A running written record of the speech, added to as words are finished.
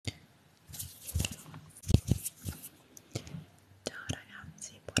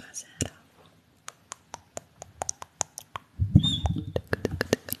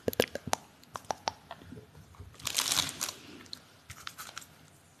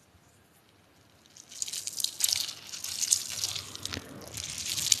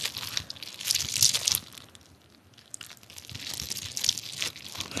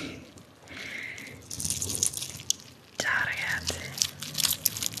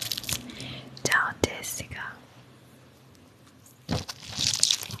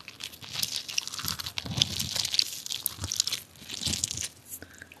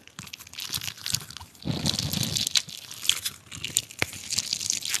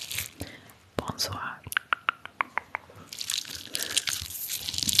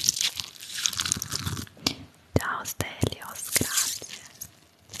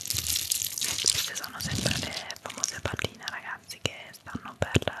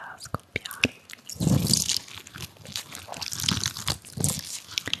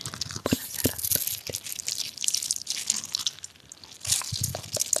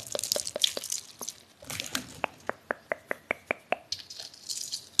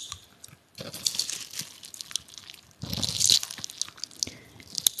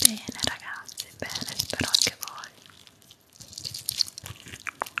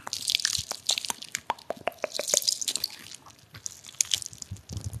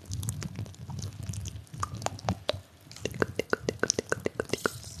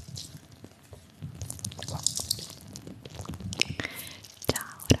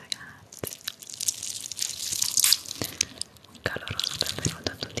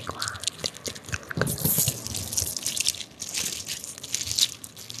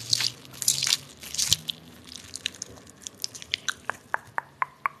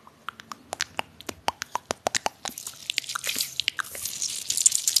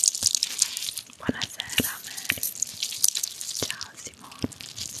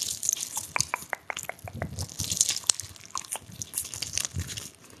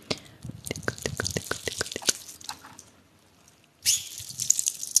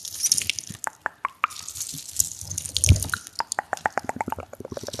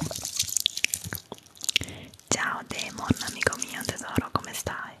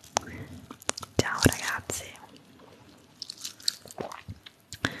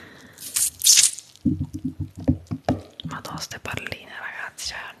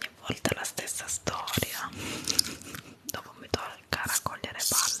volte la stessa storia. Dopo mi tocca raccogliere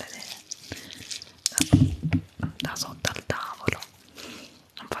palle da sotto al tavolo.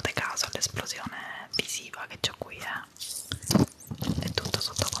 Non fate caso all'esplosione visiva che c'ho qui, è tutto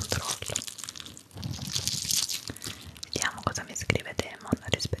sotto controllo. Vediamo cosa mi scrive Demon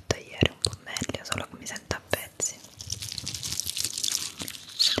rispetto a ieri, un po' meglio, solo che mi sento a pezzi.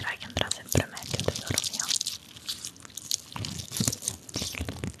 Vedrai che andrà sempre meglio, tesoro mio.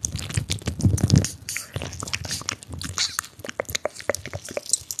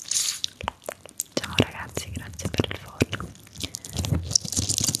 Ciao ragazzi, grazie per il follow.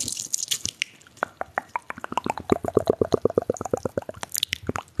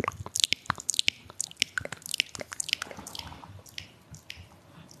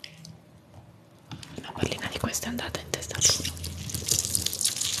 Una pallina di questa è andata in testa all'uno.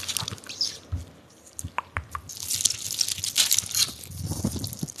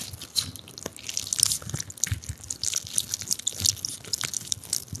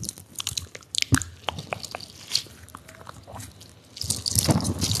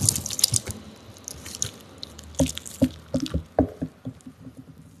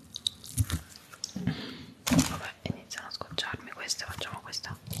 Vabbè, iniziano a scocciarmi queste, facciamo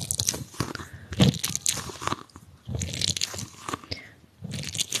questa.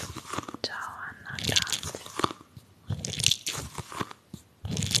 Ciao Anna, grazie.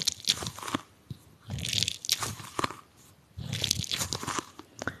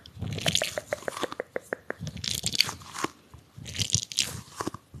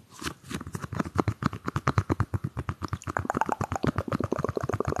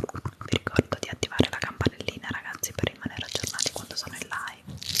 Vi ricordo di attivare la campanellina ragazzi per rimanere aggiornati quando sono in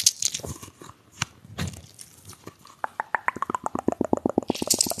live.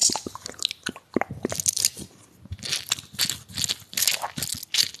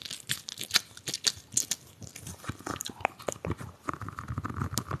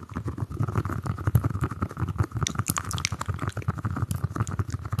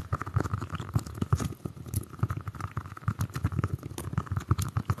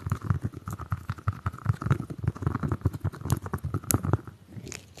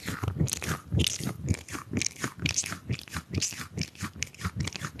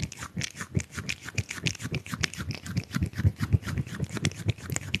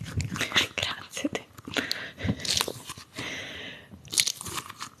 Grazie te.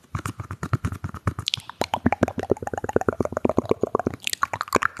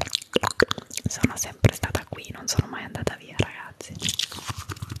 Sono sempre stata qui, non sono mai andata via ragazzi.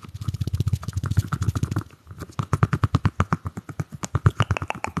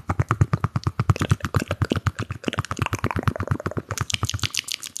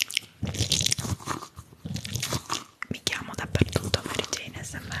 Mi chiamo dappertutto Mary Jane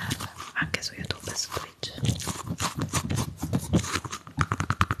SMR, anche su YouTube e su Twitch.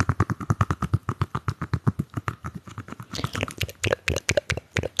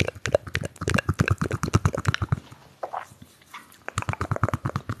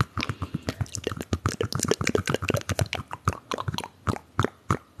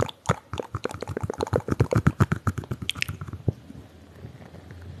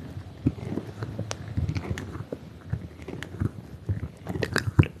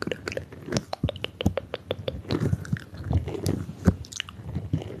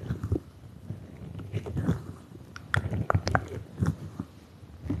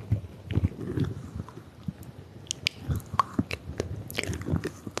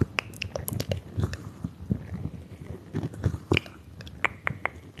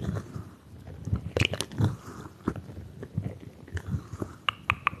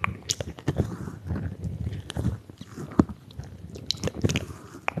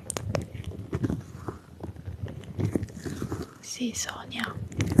 Sì, Sonia,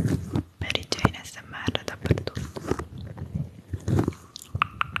 Mary Jane SMR dappertutto.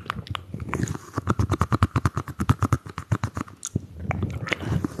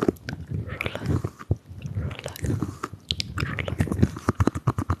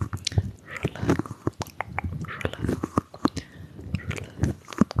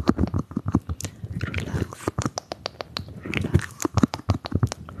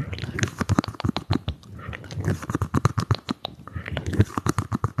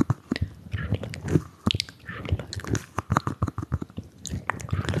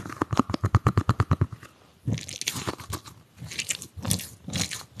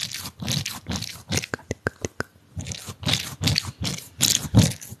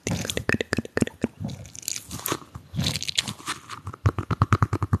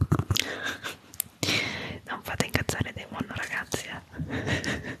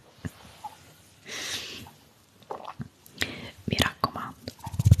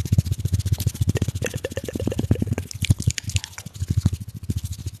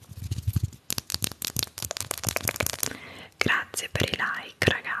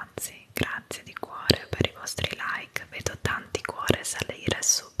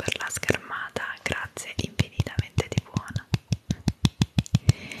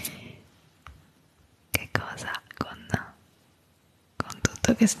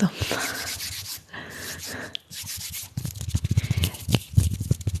 che sto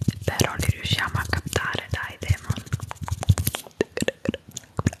però li riusciamo a captare, dai Demon.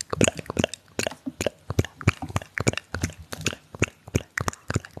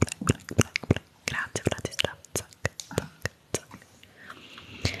 Grazie Bratislava.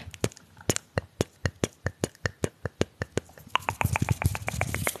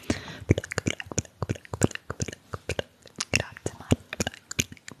 Grazie Marco.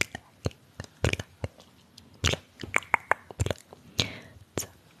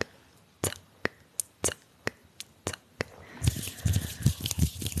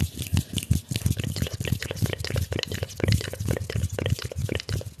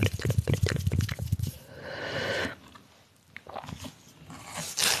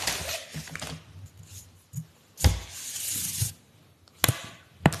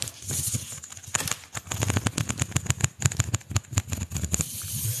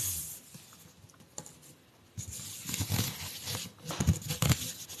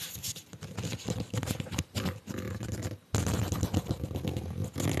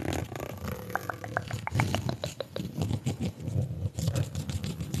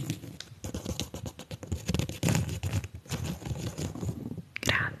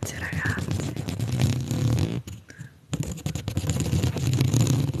 Grazie ragazzi.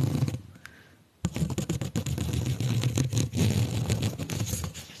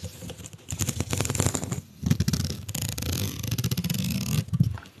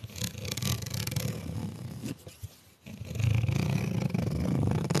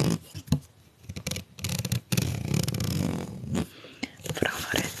 Fra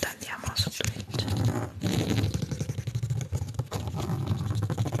un'oretta andiamo su Twitch.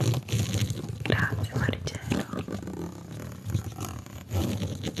 Grazie Marigelo.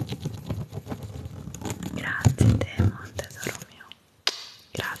 Grazie Demon, tesoro mio.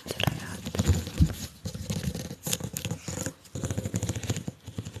 Grazie ragazzi.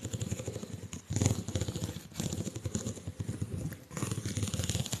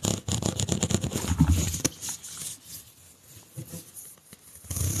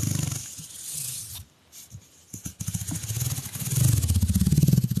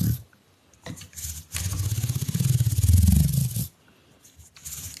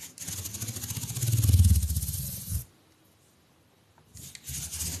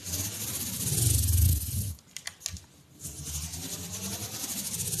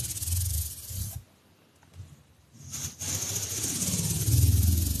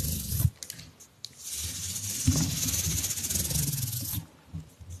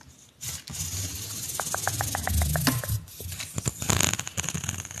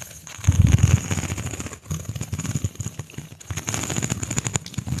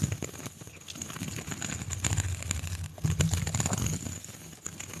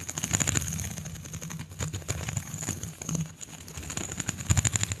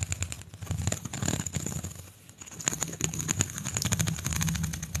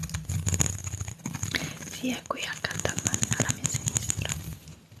 Sì, è qui accanto a me, alla mia sinistra.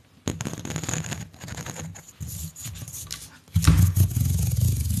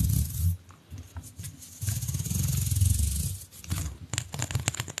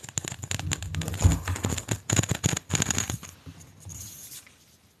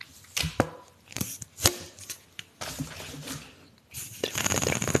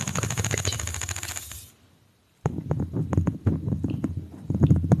 Tremendo troppo lungo il piccino.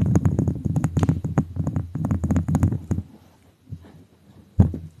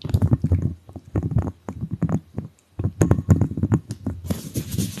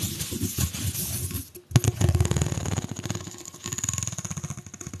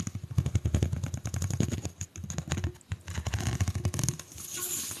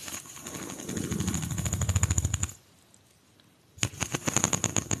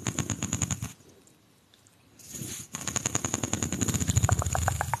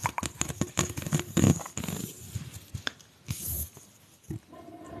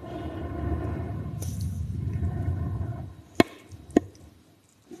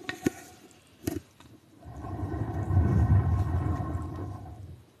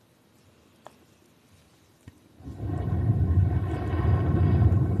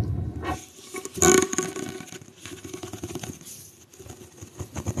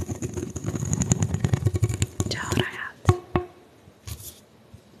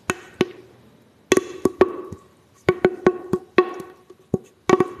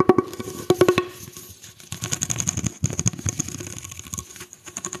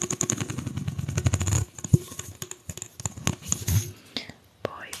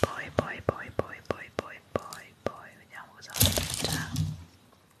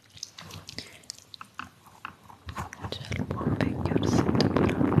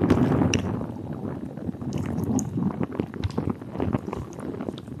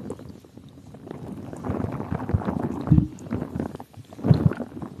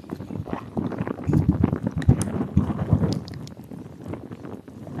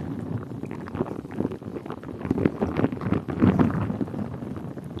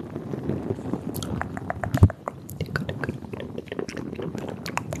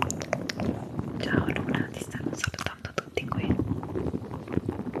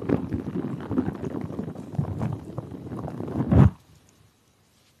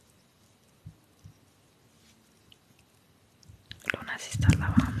 si sta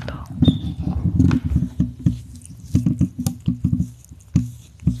lavando.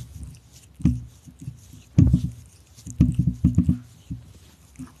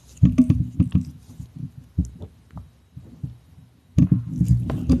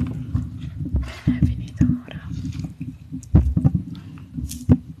 È finita ora.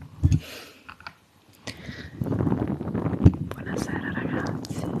 Buonasera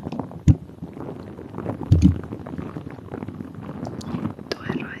ragazzi.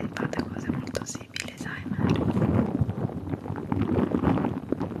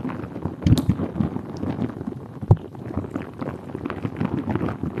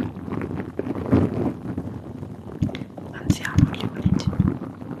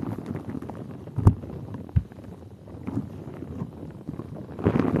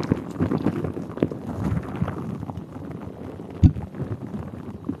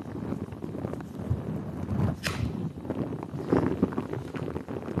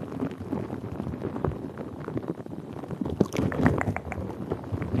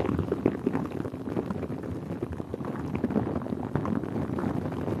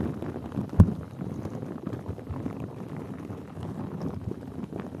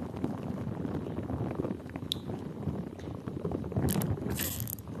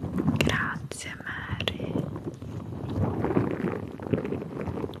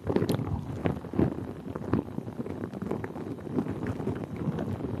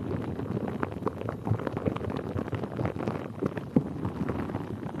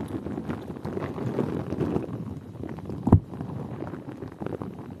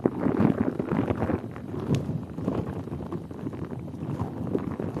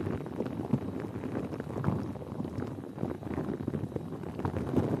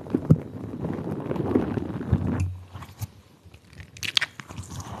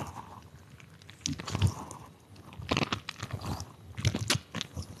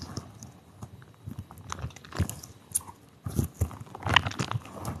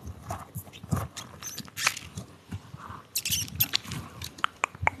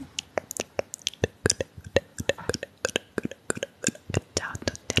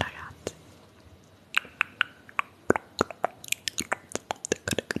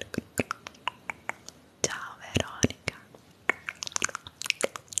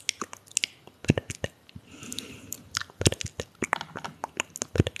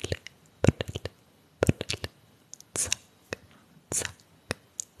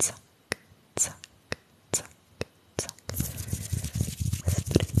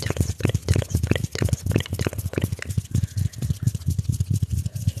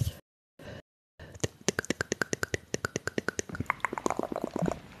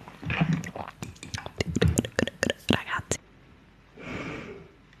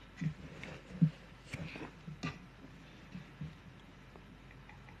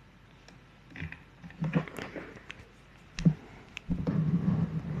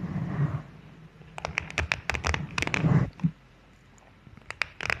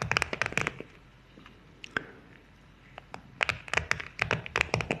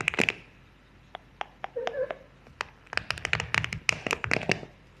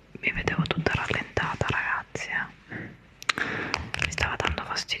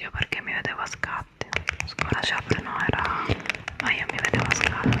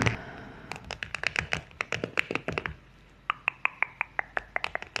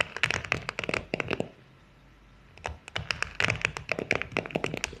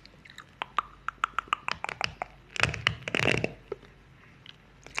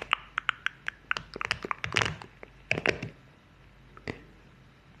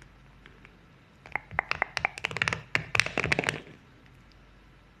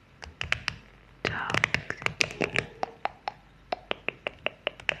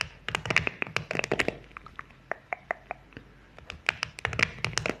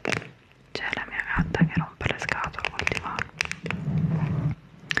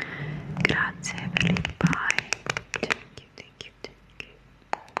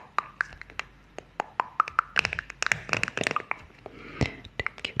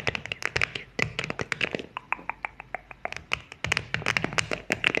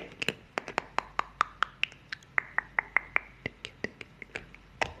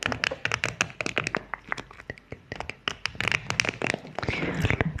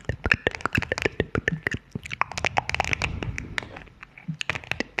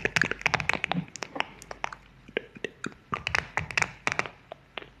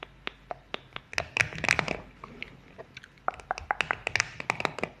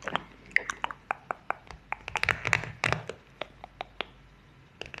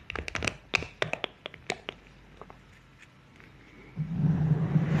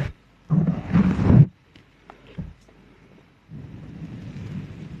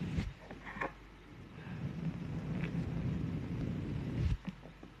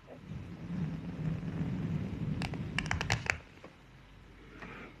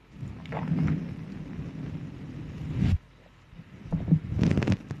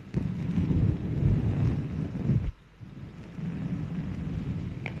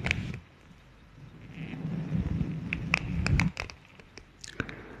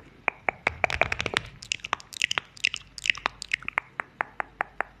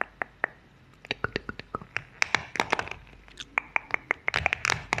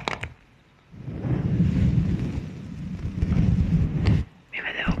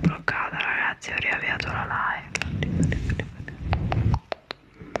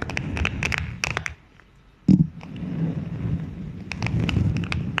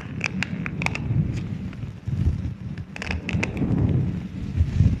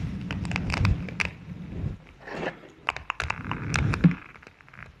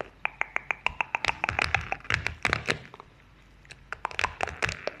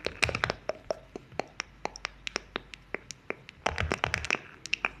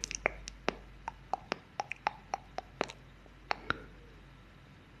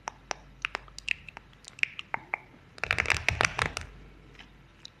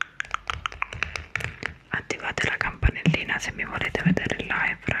 se mi volete vedere in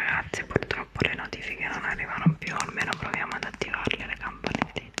live, ragazzi, purtroppo le notifiche non arrivano più, almeno proviamo ad attivarle le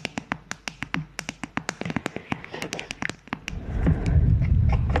campanelline.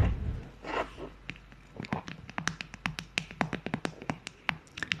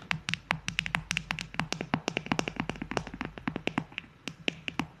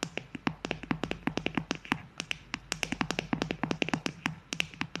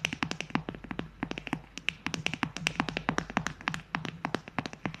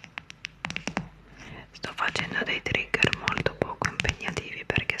 Sto facendo dei trigger molto poco impegnativi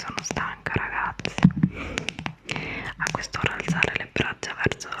perché sono stanca, ragazzi. A quest'ora alzare le braccia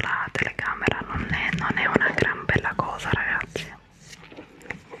verso la telecamera non è una gran bella cosa, ragazzi.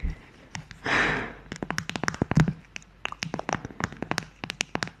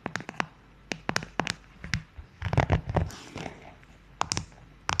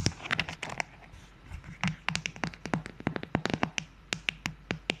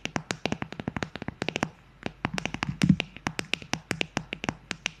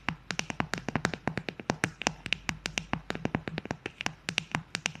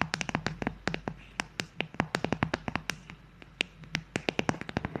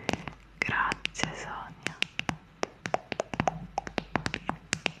 Grazie Sonia.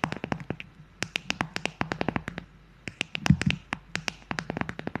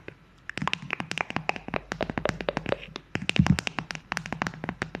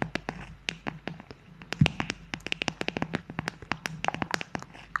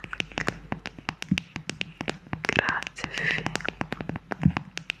 Grazie Fifi.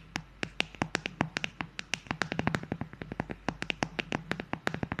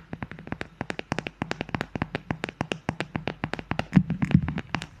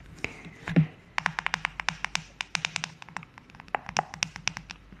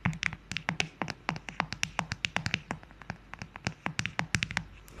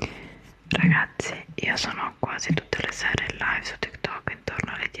 Ragazzi, io sono quasi tutte le sere in live su TikTok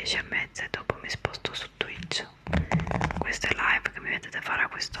intorno alle 10:30 e dopo mi sposto su Twitch. Queste live che mi vedete fare a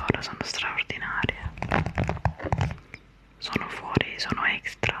quest'ora sono straordinarie. Sono fuori, sono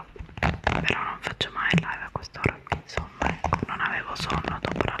extra, però non faccio mai live a quest'ora, insomma, ecco, non avevo sonno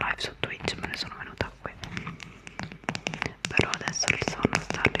dopo la live su Twitch, me ne sono venuta qui. Però adesso il sonno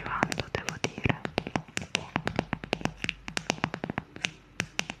sta arrivando, devo dire.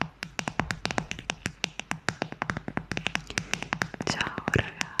 Ciao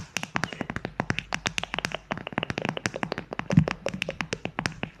ragazzi.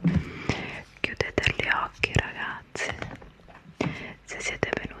 Chiudete gli occhi, ragazzi. Se siete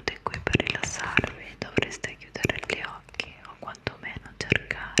venuti qui per rilassarvi, dovreste chiudere gli occhi o quantomeno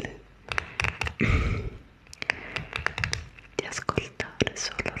cercare di ascoltare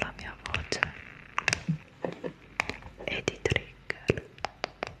solo la mia voce e di trigger.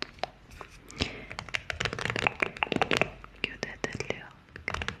 Chiudete gli occhi.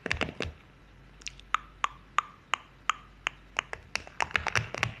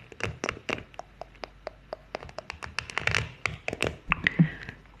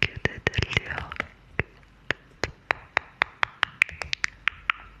 Chiudete gli occhi.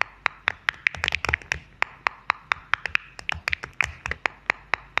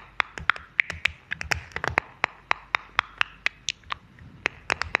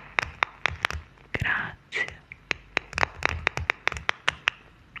 Grazie.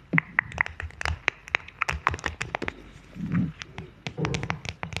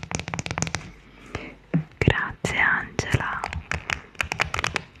 Grazie Angela.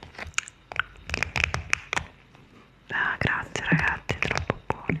 Ah, grazie ragazzi, troppo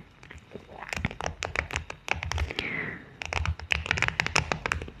buoni.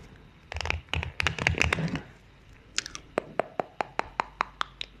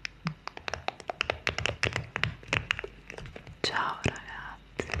 Ciao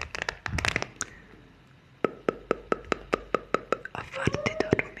ragazzi. A farti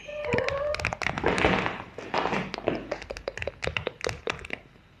dormire.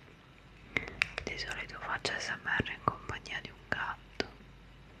 Di solito faccio ASMR in compagnia di un gatto.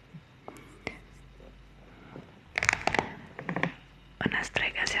 Una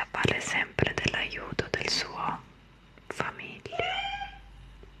strega si avvale sempre dell'aiuto del suo famiglio.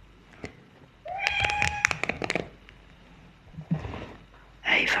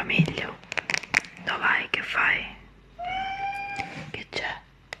 Ehi famiglio, dov'hai? Che fai? Che c'è?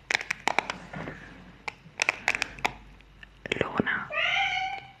 Luna?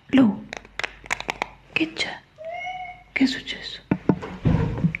 Lu? Che c'è? Che è successo?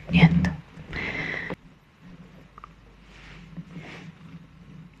 Niente.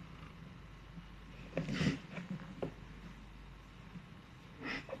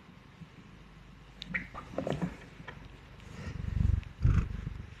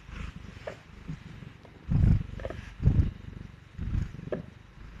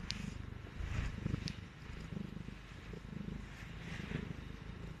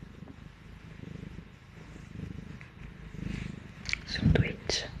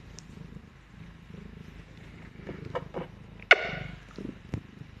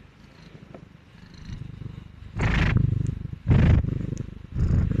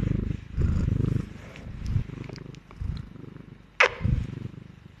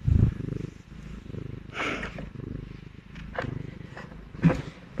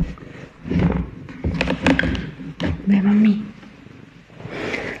 Beh, mammi,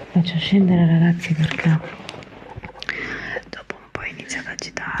 faccio scendere ragazzi perché dopo un po' inizia ad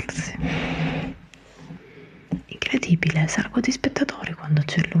agitarsi. Incredibile, salgo di spettatori quando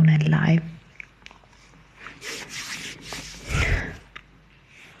c'è Luna in live.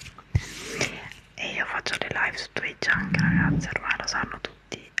 E io faccio le live su Twitch anche ragazzi, ormai lo sanno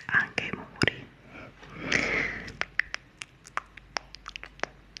tutti, anche i muri.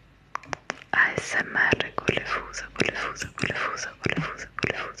 ASMR con le fusa, con le fusa, con le fusa, con le fusa, con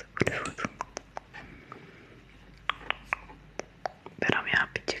le fusa, con le fusa.